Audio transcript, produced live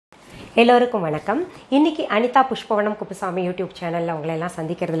எல்லோருக்கும் வணக்கம். இன்னைக்கு அனிதா புஷ்பவனம் குப்புசாமி யூடியூப் சேனலில் உங்களை எல்லாம்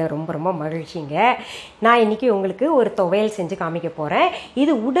சந்திக்கிறதுல ரொம்ப மகிழ்ச்சிங்க. நான் இன்னைக்கு உங்களுக்கு ஒரு துவையல் செஞ்சு காமிக்க போகிறேன்.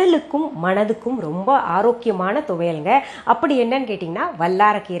 இது உடலுக்கும் மனதுக்கும் ரொம்ப ஆரோக்கியமான துவையலுங்க. அப்படி என்னன்னு கேட்டிங்கன்னா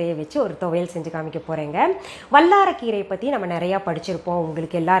வல்லாரக்கீரையை வச்சு ஒரு துவையல் செஞ்சு காமிக்க போகிறேங்க. வல்லாரக்கீரையை பற்றி நம்ம நிறையா படிச்சிருப்போம்,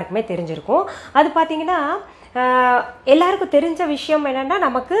 உங்களுக்கு எல்லாருக்குமே தெரிஞ்சிருக்கும். அது பார்த்தீங்கன்னா எல்லாருக்கும் தெரிஞ்ச விஷயம் என்னன்னா,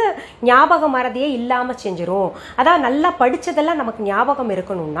 நமக்கு ஞாபக மறதியே இல்லாமல் செஞ்சிரும். அதாவது நல்லா படித்ததெல்லாம் நமக்கு ஞாபகம்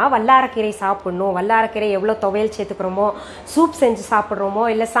இருக்கணும்னா வல்லாரக்கீரை சாப்பிடணும். வல்லாரக்கீரை எவ்வளோ துவையல் சேர்த்துக்கிறோமோ, சூப் செஞ்சு சாப்பிட்றோமோ,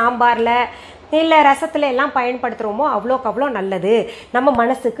 இல்லை சாம்பாரில் இல்லை ரசத்தில் எல்லாம் பயன்படுத்துகிறோமோ அவ்வளோக்கு அவ்வளோ நல்லது நம்ம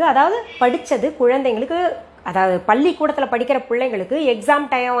மனசுக்கு. அதாவது படித்தது குழந்தைங்களுக்கு, அதாவது பள்ளிக்கூடத்தில் படிக்கிற பிள்ளைங்களுக்கு எக்ஸாம்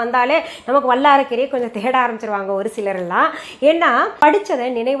டைம் வந்தாலே நமக்கு வல்லாரக்கீரையை கொஞ்சம் தேட ஆரம்பிச்சிருவாங்க ஒரு சிலரெல்லாம். ஏன்னா படித்ததை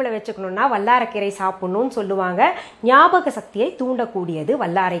நினைவில் வச்சுக்கணும்னா வல்லாரக்கீரை சாப்பிடணும்னு சொல்லுவாங்க. ஞாபக சக்தியை தூண்டக்கூடியது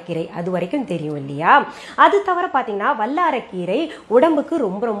வல்லாரக்கீரை, அது வரைக்கும் தெரியும் இல்லையா? அது தவிர பார்த்தீங்கன்னா வல்லாரக்கீரை உடம்புக்கு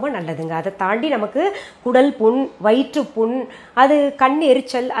ரொம்ப நல்லதுங்க. அதை தாண்டி நமக்கு குடல் புண், வயிற்று புண், அது கண்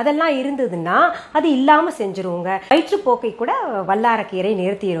எரிச்சல் அதெல்லாம் இருந்ததுன்னா அது இல்லாமல் செஞ்சிருவோங்க. வயிற்றுப்போக்கை கூட வல்லாரக்கீரை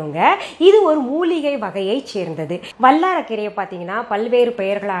நிறுத்திடுவோங்க. இது ஒரு மூலிகை வகையை சேர்ந்தது. வல்லாரக்கீரையை பார்த்தீங்கன்னா பல்வேறு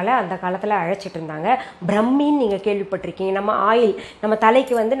பெயர்களால் அந்த காலத்தில் அழைச்சிட்டு இருந்தாங்க. பிரம்மின்னு நீங்கள் கேள்விப்பட்டிருக்கீங்க. நம்ம ஆயில், நம்ம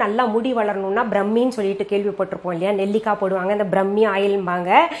தலைக்கு வந்து நல்லா முடி வளரணும்னா பிரம்மின்னு சொல்லிட்டு கேள்விப்பட்டிருப்போம் இல்லையா? நெல்லிக்காய் போடுவாங்க, இந்த பிரம்மி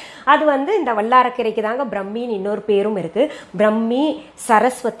ஆயில்பாங்க. அது வந்து இந்த வல்லாரக்கீரைக்கு தாங்க பிரம்மின்னு இன்னொரு பேரும் இருக்கு. பிரம்மி,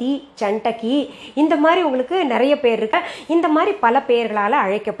 சரஸ்வதி, சண்டகி, இந்த மாதிரி உங்களுக்கு நிறைய பேர் இருக்கு. இந்த மாதிரி பல பெயர்களால்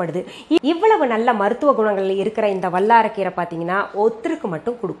அழைக்கப்படுது. இவ்வளவு நல்ல மருத்துவ குணங்கள் இருக்கிற இந்த வல்லாரக்கீரை பார்த்தீங்கன்னா ஒருத்தருக்கு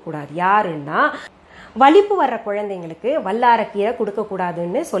மட்டும் கொடுக்கக்கூடாது. யாருன்னா வலிப்பு வர்ற குழந்தைங்களுக்கு வல்லாரக்கீரை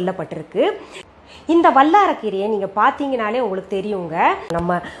கொடுக்கக்கூடாதுன்னு சொல்லப்பட்டிருக்கு. இந்த வல்லாரக்கீரையை நீங்கள் பார்த்தீங்கனாலே உங்களுக்கு தெரியுங்க,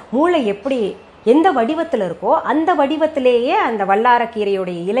 நம்ம மூளை எப்படி எந்த வடிவத்தில் இருக்கோ அந்த வடிவத்திலேயே அந்த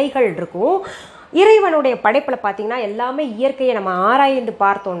வல்லாரக்கீரையுடைய இலைகள் இருக்கும். இறைவனுடைய படைப்புல பார்த்தீங்கன்னா எல்லாமே இயற்கையை நம்ம ஆராய்ந்து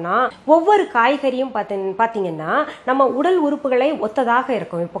பார்த்தோம்னா ஒவ்வொரு காய்கறியும் பார்த்தீங்கன்னா நம்ம உடல் உறுப்புகளை ஒத்ததாக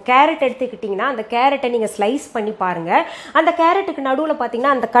இருக்கும். இப்போ கேரட் எடுத்துக்கிட்டிங்கன்னா அந்த கேரட்டை நீங்கள் ஸ்லைஸ் பண்ணி பாருங்க. அந்த கேரட்டுக்கு நடுவில்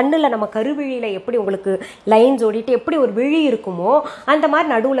பார்த்தீங்கன்னா அந்த கண்ணில் நம்ம கருவிழியில் எப்படி உங்களுக்கு லைன்ஸ் ஓடிட்டு எப்படி ஒரு விழி இருக்குமோ அந்த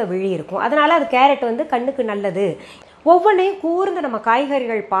மாதிரி நடுவில் விழி இருக்கும். அதனால அது கேரட் வந்து கண்ணுக்கு நல்லது. ஒவ்வொன்றையும் கூர்ந்து நம்ம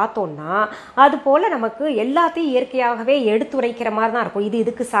காய்கறிகள் பார்த்தோம்னா அது போல் நமக்கு எல்லாத்தையும் இயற்கையாகவே எடுத்துரைக்கிற மாதிரி தான் இருக்கும். இது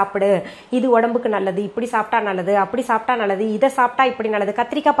இதுக்கு சாப்பிடு, இது உடம்புக்கு நல்லது, இப்படி சாப்பிட்டா நல்லது, அப்படி சாப்பிட்டா நல்லது, இதை சாப்பிட்டா இப்படி நல்லது.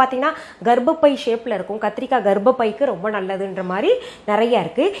 கத்திரிக்காய் பார்த்தீங்கன்னா கர்ப்பப்பை ஷேப்பில் இருக்கும். கத்திரிக்காய் கர்ப்பப்பைக்கு ரொம்ப நல்லதுன்ற மாதிரி நிறைய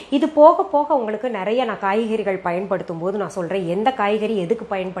இருக்குது. இது போக போக உங்களுக்கு நிறைய நான் காய்கறிகள் பயன்படுத்தும் போது நான் சொல்கிறேன் எந்த காய்கறி எதுக்கு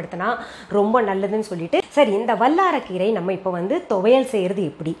பயன்படுத்தினா ரொம்ப நல்லதுன்னு சொல்லிட்டு. சரி, இந்த வல்லாரக்கீரை நம்ம இப்போ வந்து துவையல் செய்கிறது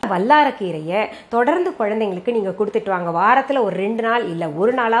எப்படி? வல்லாரக்கீரையை தொடர்ந்து குழந்தைங்களுக்கு நீங்கள் கொடுத்துட்டு வாங்க. வாரத்தில் ஒரு 2 நாள் இல்லை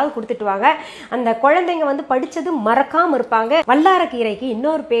ஒரு நாளாவது கொடுத்துட்டு வாங்க. அந்த குழந்தைங்க வந்து படிச்சது மறக்காம இருப்பாங்க. வல்லாரக்கீரைக்கு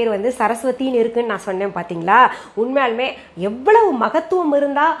இன்னொரு பேர் வந்து சரஸ்வதின்னு இருக்குன்னு நான் சொன்னேன் பார்த்தீங்களா? உண்மையாலுமே எவ்வளவு மகத்துவம்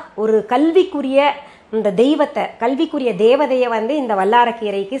இருந்தா ஒரு கல்விக்குரிய இந்த தெய்வத்தை, கல்விக்குரிய தேவதையை வந்து இந்த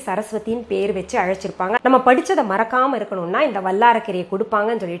வல்லாரக்கீரைக்கு சரஸ்வதின்னு பேர் வச்சு அழைச்சிருப்பாங்க. நம்ம படிச்சதை மறக்காம இருக்கணும்னா இந்த வல்லாரக்கீரையை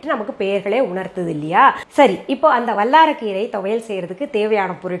கொடுப்பாங்கன்னு சொல்லிட்டு நமக்கு பெயர்களே உணர்த்துது இல்லையா? சரி, இப்போ அந்த வல்லாரக்கீரை துவையல் செய்யறதுக்கு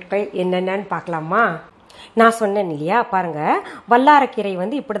தேவையான பொருட்கள் என்னென்னு பார்க்கலாமா? நான் சொன்னேன் இல்லையா, பாருங்க, வல்லாரக்கீரை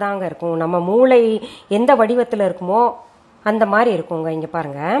வந்து இப்படிதாங்க இருக்கும். நம்ம மூளை எந்த வடிவத்தில் இருக்குமோ அந்த மாதிரி இருக்குங்க. இங்க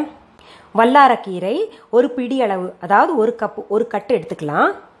பாருங்க, வல்லாரக்கீரை ஒரு பிடி அளவு, அதாவது ஒரு கப்பு, ஒரு கட்டு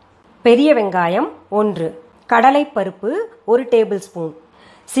எடுத்துக்கலாம். பெரிய வெங்காயம் 1, கடலைப்பருப்பு 1 டேபிள் ஸ்பூன்,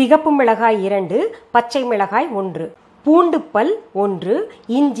 சிகப்பு மிளகாய் 2, பச்சை மிளகாய் 1, பூண்டுப்பல் 1,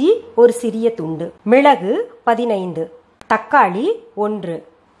 இஞ்சி ஒரு சிறிய துண்டு, மிளகு 15, தக்காளி 1,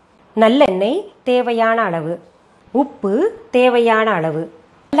 நல்லெண்ணெய் தேவையான அளவு, உப்பு தேவையான அளவு.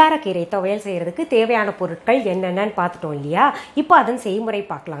 வல்லாரக்கீரை துவையல் செய்யறதுக்கு தேவையான பொருட்கள் என்னென்னு பார்த்துட்டோம் இல்லையா? இப்போ அதன் செய்முறை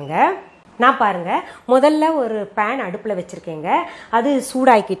பார்க்கலாங்க. நான் பாருங்க, முதல்ல ஒரு பேன் அடுப்பில் வச்சிருக்கேங்க. அது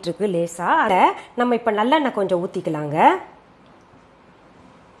சூடாக்கிட்டு இருக்கு லேசா. அதை நம்ம இப்போ நல்லெண்ணெய் கொஞ்சம் ஊற்றிக்கலாங்க.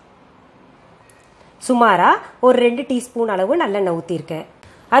 சுமாரா ஒரு 2 டீஸ்பூன் அளவு நல்லெண்ணெய் ஊற்றிருக்கேன்.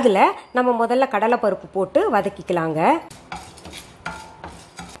 அதில் நம்ம முதல்ல கடலைப்பருப்பு போட்டு வதக்கிக்கலாங்க.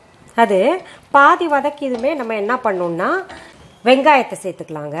 அது பாதி வதக்கியதுமே நம்ம என்ன பண்ணோம்னா வெங்காயத்தை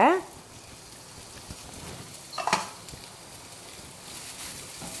சேர்த்துக்கலாங்க.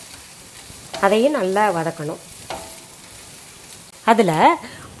 அதையும் நல்லா வதக்கணும். அதில்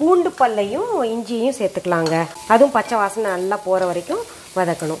பூண்டு பல்லையும் இஞ்சியும் சேர்த்துக்கலாங்க. அதுவும் பச்சை வாசனை நல்லா போகிற வரைக்கும்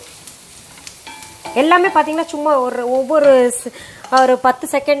வதக்கணும். எல்லாமே பார்த்தீங்கன்னா சும்மா ஒவ்வொரு 10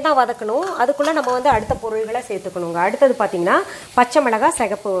 செகண்ட் தான் வதக்கணும். அதுக்குள்ளே நம்ம வந்து அடுத்த பொருள்களை சேர்த்துக்கணுங்க. அடுத்தது பார்த்தீங்கன்னா பச்சை மிளகாய்,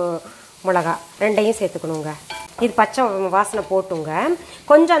 சிகப்பு மிளகாய் 2ஐயும் சேர்த்துக்கணுங்க. இது பச்சை வாசனை போட்டுங்க.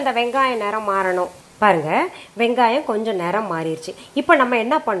 கொஞ்சம் அந்த வெங்காயம் நிறம் மாறணும். பாருங்க, வெங்காயம் கொஞ்சம் நிறம் மாறிடுச்சு. இப்போ நம்ம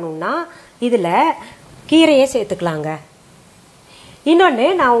என்ன பண்ணணும்னா இதில் கீரையை சேர்த்துக்கலாங்க. இன்னொன்று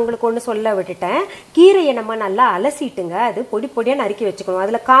நான் உங்களுக்கு ஒன்று சொல்ல விட்டுட்டேன். கீரையை நம்ம நல்லா அலசிட்டுங்க அது பொடி பொடியாக நறுக்கி வச்சுக்கணும்.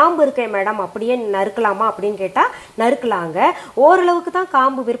 அதில் காம்பு இருக்கே மேடம் அப்படியே நறுக்கலாமா அப்படின்னு கேட்டால் நறுக்கலாங்க. ஓரளவுக்கு தான்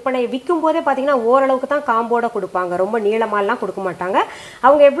காம்பு விற்பனை விற்கும் போதே பார்த்தீங்கன்னா ஓரளவுக்கு தான் காம்போட கொடுப்பாங்க. ரொம்ப நீளமாலாம் கொடுக்க மாட்டாங்க.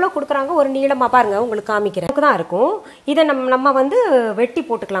 அவங்க எவ்வளோ கொடுக்குறாங்க ஒரு நீளமாக பாருங்க உங்களுக்கு காமிக்கிறேன் தான் இருக்கும். இதை நம்ம வந்து வெட்டி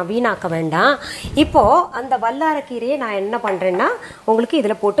போட்டுக்கலாம், வீணாக்க வேண்டாம். இப்போது அந்த வல்லாரை கீரையை நான் என்ன பண்ணுறேன்னா உங்களுக்கு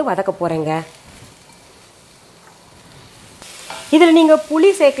இதில் போட்டு வதக்க போகிறேங்க. இதில் நீங்கள் புளி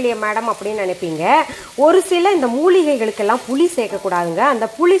சேர்க்கலையே மேடம் அப்படின்னு நினைப்பீங்க. ஒரு சில இந்த மூலிகைகளுக்கெல்லாம் புளி சேர்க்கக்கூடாதுங்க. அந்த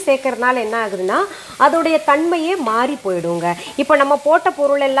புளி சேர்க்கறதுனால என்ன ஆகுதுன்னா அதோடைய தன்மையே மாறி போயிடுங்க. இப்போ நம்ம போட்ட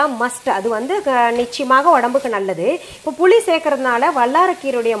பொருள் எல்லாம் மஸ்ட், அது வந்து நிச்சயமாக உடம்புக்கு நல்லது. இப்போ புளி சேர்க்கறதுனால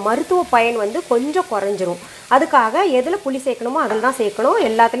வல்லாரைக்கீரையுடைய மருத்துவ பயன் வந்து கொஞ்சம் குறைஞ்சிரும். அதுக்காக எதில் புளி சேர்க்கணுமோ அதில் தான் சேர்க்கணும்,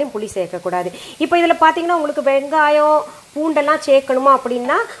 எல்லாத்துலேயும் புளி சேர்க்கக்கூடாது. இப்போ இதில் பார்த்தீங்கன்னா உங்களுக்கு வெங்காயம் பூண்டெல்லாம் சேர்க்கணுமா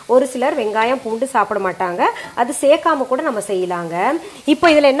அப்படின்னா ஒரு சிலர் வெங்காயம் பூண்டு சாப்பிட மாட்டாங்க, அது சேர்க்காம கூட நம்ம செய்யலாங்க. இப்போ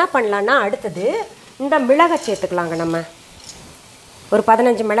இதில் என்ன பண்ணலான்னா அடுத்தது இந்த மிளகை சேர்த்துக்கலாங்க. நம்ம ஒரு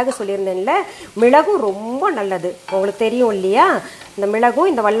 15 மிளகு சொல்லியிருந்தேன்ல, மிளகும் ரொம்ப நல்லது உங்களுக்கு தெரியும் இல்லையா. இந்த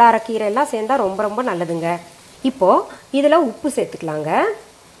மிளகும் இந்த வல்லாரைக்கீரை எல்லாம் சேர்ந்தா ரொம்ப ரொம்ப நல்லதுங்க. இப்போது இதில் உப்பு சேர்த்துக்கலாங்க.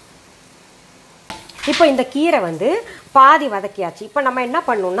 இப்போ இந்த கீரை வந்து பாதி வதக்கியாச்சு. இப்போ நம்ம என்ன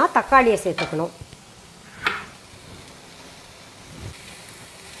பண்ணணும்னா தக்காளியை சேர்த்துக்கணும்.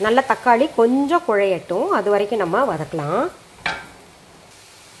 நல்ல தக்காளி கொஞ்சம் குழையட்டும், அது வரைக்கும் நம்ம வதக்கலாம்.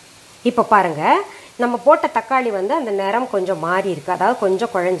 இப்போ பாருங்கள் நம்ம போட்ட தக்காளி வந்து அந்த நிறம் கொஞ்சம் மாறி இருக்குது, அதாவது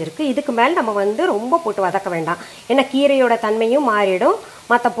கொஞ்சம் குழஞ்சிருக்கு. இதுக்கு மேலே நம்ம வந்து ரொம்ப போட்டு வதக்க வேண்டாம், ஏன்னா கீரையோட தன்மையும் மாறிடும்,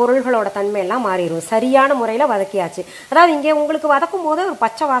 மற்ற பொருள்களோட தன்மையெல்லாம் மாறிடும். சரியான முறையில் வதக்கியாச்சு. அதாவது இங்கே உங்களுக்கு வதக்கும் போது ஒரு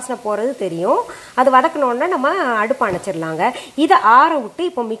பச்சை வாசனை போகிறது தெரியும். அது வதக்கணுன்னா நம்ம அடுப்பு அணைச்சிடலாங்க. இதை ஆற விட்டு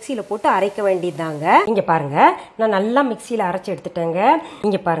இப்போ மிக்சியில் போட்டு அரைக்க வேண்டியதுதாங்க. இங்கே பாருங்கள் நான் நல்லா மிக்சியில் அரைச்சி எடுத்துட்டேங்க.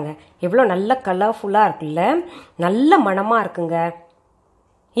 இங்கே பாருங்கள் எவ்வளோ நல்ல கலர்ஃபுல்லாக இருக்குல்ல, நல்ல மணமாக இருக்குங்க.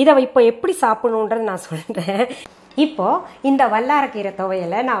 இதை இப்போ எப்படி சாப்பிடணுன்றது நான் சொல்கிறேன். இப்போது இந்த வல்லாரைக்கீரை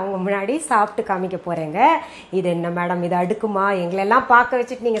துவையலை நான் அவங்க முன்னாடி சாப்பிட்டு காமிக்க போகிறேங்க. இது என்ன மேடம் இது அடுக்குமா, எங்களெல்லாம் பார்க்க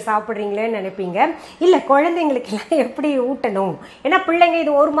வச்சுட்டு நீங்கள் சாப்பிட்றீங்களேன்னு நினைப்பீங்க. இல்லை, குழந்தைங்களுக்கெல்லாம் எப்படி ஊட்டணும், ஏன்னா பிள்ளைங்க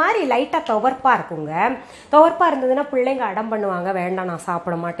இது ஒரு மாதிரி லைட்டாக துவர்ப்பாக இருக்குங்க. துவர்ப்பாக இருந்ததுன்னா பிள்ளைங்க அடம் பண்ணுவாங்க, வேண்டாம் நான்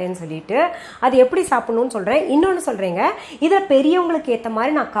சாப்பிட மாட்டேன்னு சொல்லிட்டு. அது எப்படி சாப்பிடணும்னு சொல்கிறேன். இன்னொன்று சொல்கிறேங்க, இதில் பெரியவங்களுக்கு ஏற்ற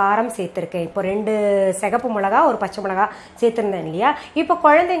மாதிரி நான் காரம் சேர்த்துருக்கேன். இப்போ 2 சிகப்பு மிளகா ஒரு பச்சை மிளகா சேர்த்துருந்தேன் இல்லையா. இப்போ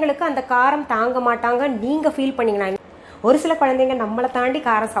குழந்தைங்களுக்கு அந்த காரம் தாங்க மாட்டாங்க நீங்கள் ஃபீல் பண்ணிங்க. ஒரு சில குழந்தைங்க நம்மளை தாண்டி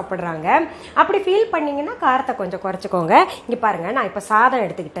காரம் சாப்பிட்றாங்க. அப்படி ஃபீல் பண்ணிங்கன்னா காரத்தை கொஞ்சம் குறைச்சிக்கோங்க. இங்கே பாருங்கள் நான் இப்போ சாதம்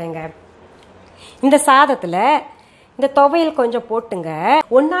எடுத்துக்கிட்டேங்க. இந்த சாதத்தில் இந்த துவையல் கொஞ்சம் போட்டுங்க.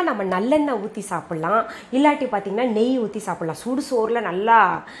 ஒன்றா நம்ம நல்லெண்ணெய் ஊற்றி சாப்பிட்லாம், இல்லாட்டி பார்த்தீங்கன்னா நெய் ஊற்றி சாப்பிட்லாம். சுடு சோறில் நல்லா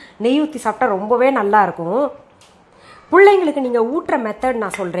நெய் ஊற்றி சாப்பிட்டா ரொம்பவே நல்லாயிருக்கும். பிள்ளைங்களுக்கு நீங்கள் ஊட்டுற மெத்தட்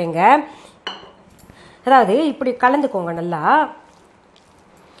நான் சொல்கிறேங்க. அதாவது இப்படி கலந்துக்கோங்க,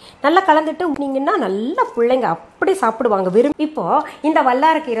 நல்லா கலந்துட்டு ஊட்டினீங்கன்னா நல்லா பிள்ளைங்க அப்படி சாப்பிடுவாங்க விரும்பி. இப்போது இந்த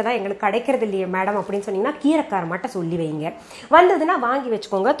வல்லாரைக்கீரை தான் எங்களுக்கு கிடைக்கிறது இல்லையே மேடம் அப்படின்னு சொன்னீங்கன்னா கீரைக்கார மட்டும் சொல்லி வைங்க. வந்ததுன்னா வாங்கி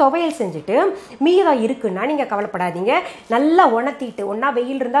வச்சுக்கோங்க. துவையல் செஞ்சுட்டு மீதம் இருக்குன்னா நீங்கள் கவலைப்படாதீங்க. நல்லா உணர்த்திட்டு, ஒன்றா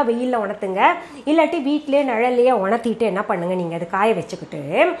வெயில் இருந்தால் வெயிலில் உணர்த்துங்க, இல்லாட்டி வீட்டிலே நிழல்லையே உணர்த்திட்டு என்ன பண்ணுங்கள், நீங்கள் அது காய வச்சுக்கிட்டு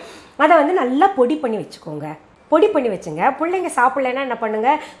அதை வந்து நல்லா பொடி பண்ணி வச்சுக்கோங்க. பொடி பண்ணி வச்சுங்க. பிள்ளைங்க சாப்பிட்லன்னா என்ன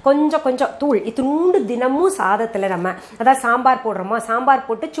பண்ணுங்கள், கொஞ்சம் கொஞ்சம் தூள் இத்தினூண்டு தினமும் சாதத்தில் நம்ம அதாவது சாம்பார் போடுறோமா, சாம்பார்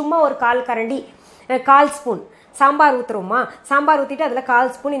போட்டு சும்மா ஒரு 1/4 ஸ்பூன் சாம்பார் ஊற்றுறோமா, சாம்பார் ஊற்றிட்டு அதில்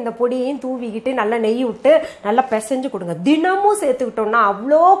 1/4 ஸ்பூன் இந்த பொடியையும் தூவிக்கிட்டு நல்லா நெய் விட்டு நல்லா பிசைஞ்சு கொடுங்க. தினமும் சேர்த்துக்கிட்டோம்னா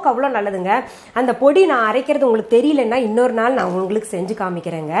அவ்வளோக்கு அவ்வளோ நல்லதுங்க. அந்த பொடி நான் அரைக்கிறது உங்களுக்கு தெரியலன்னா இன்னொரு நாள் நான் உங்களுக்கு செஞ்சு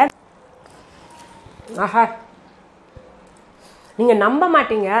காமிக்கிறேங்க. ஆஹா, நீங்கள் நம்ப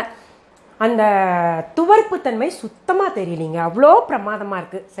மாட்டீங்க, அந்த துவர்ப்பு தன்மை சுத்தமாக தெரியலிங்க, அவ்வளோ பிரமாதமாக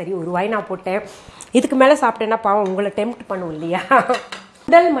இருக்குது. சரி ஒரு வாய் நான் போட்டேன், இதுக்கு மேலே சாப்பிட்டேன்னா பாவம் உங்களை டெம்ப்ட் பண்ணும் இல்லையா.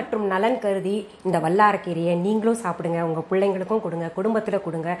 உடல் மற்றும் நலன் கருதி இந்த வல்லாரைக்கீரையை நீங்களும் சாப்பிடுங்க, உங்கள் பிள்ளைங்களுக்கும் கொடுங்க, குடும்பத்தில்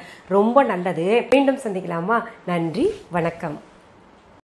கொடுங்க, ரொம்ப நல்லது. மீண்டும் சந்திக்கலாமா? நன்றி, வணக்கம்.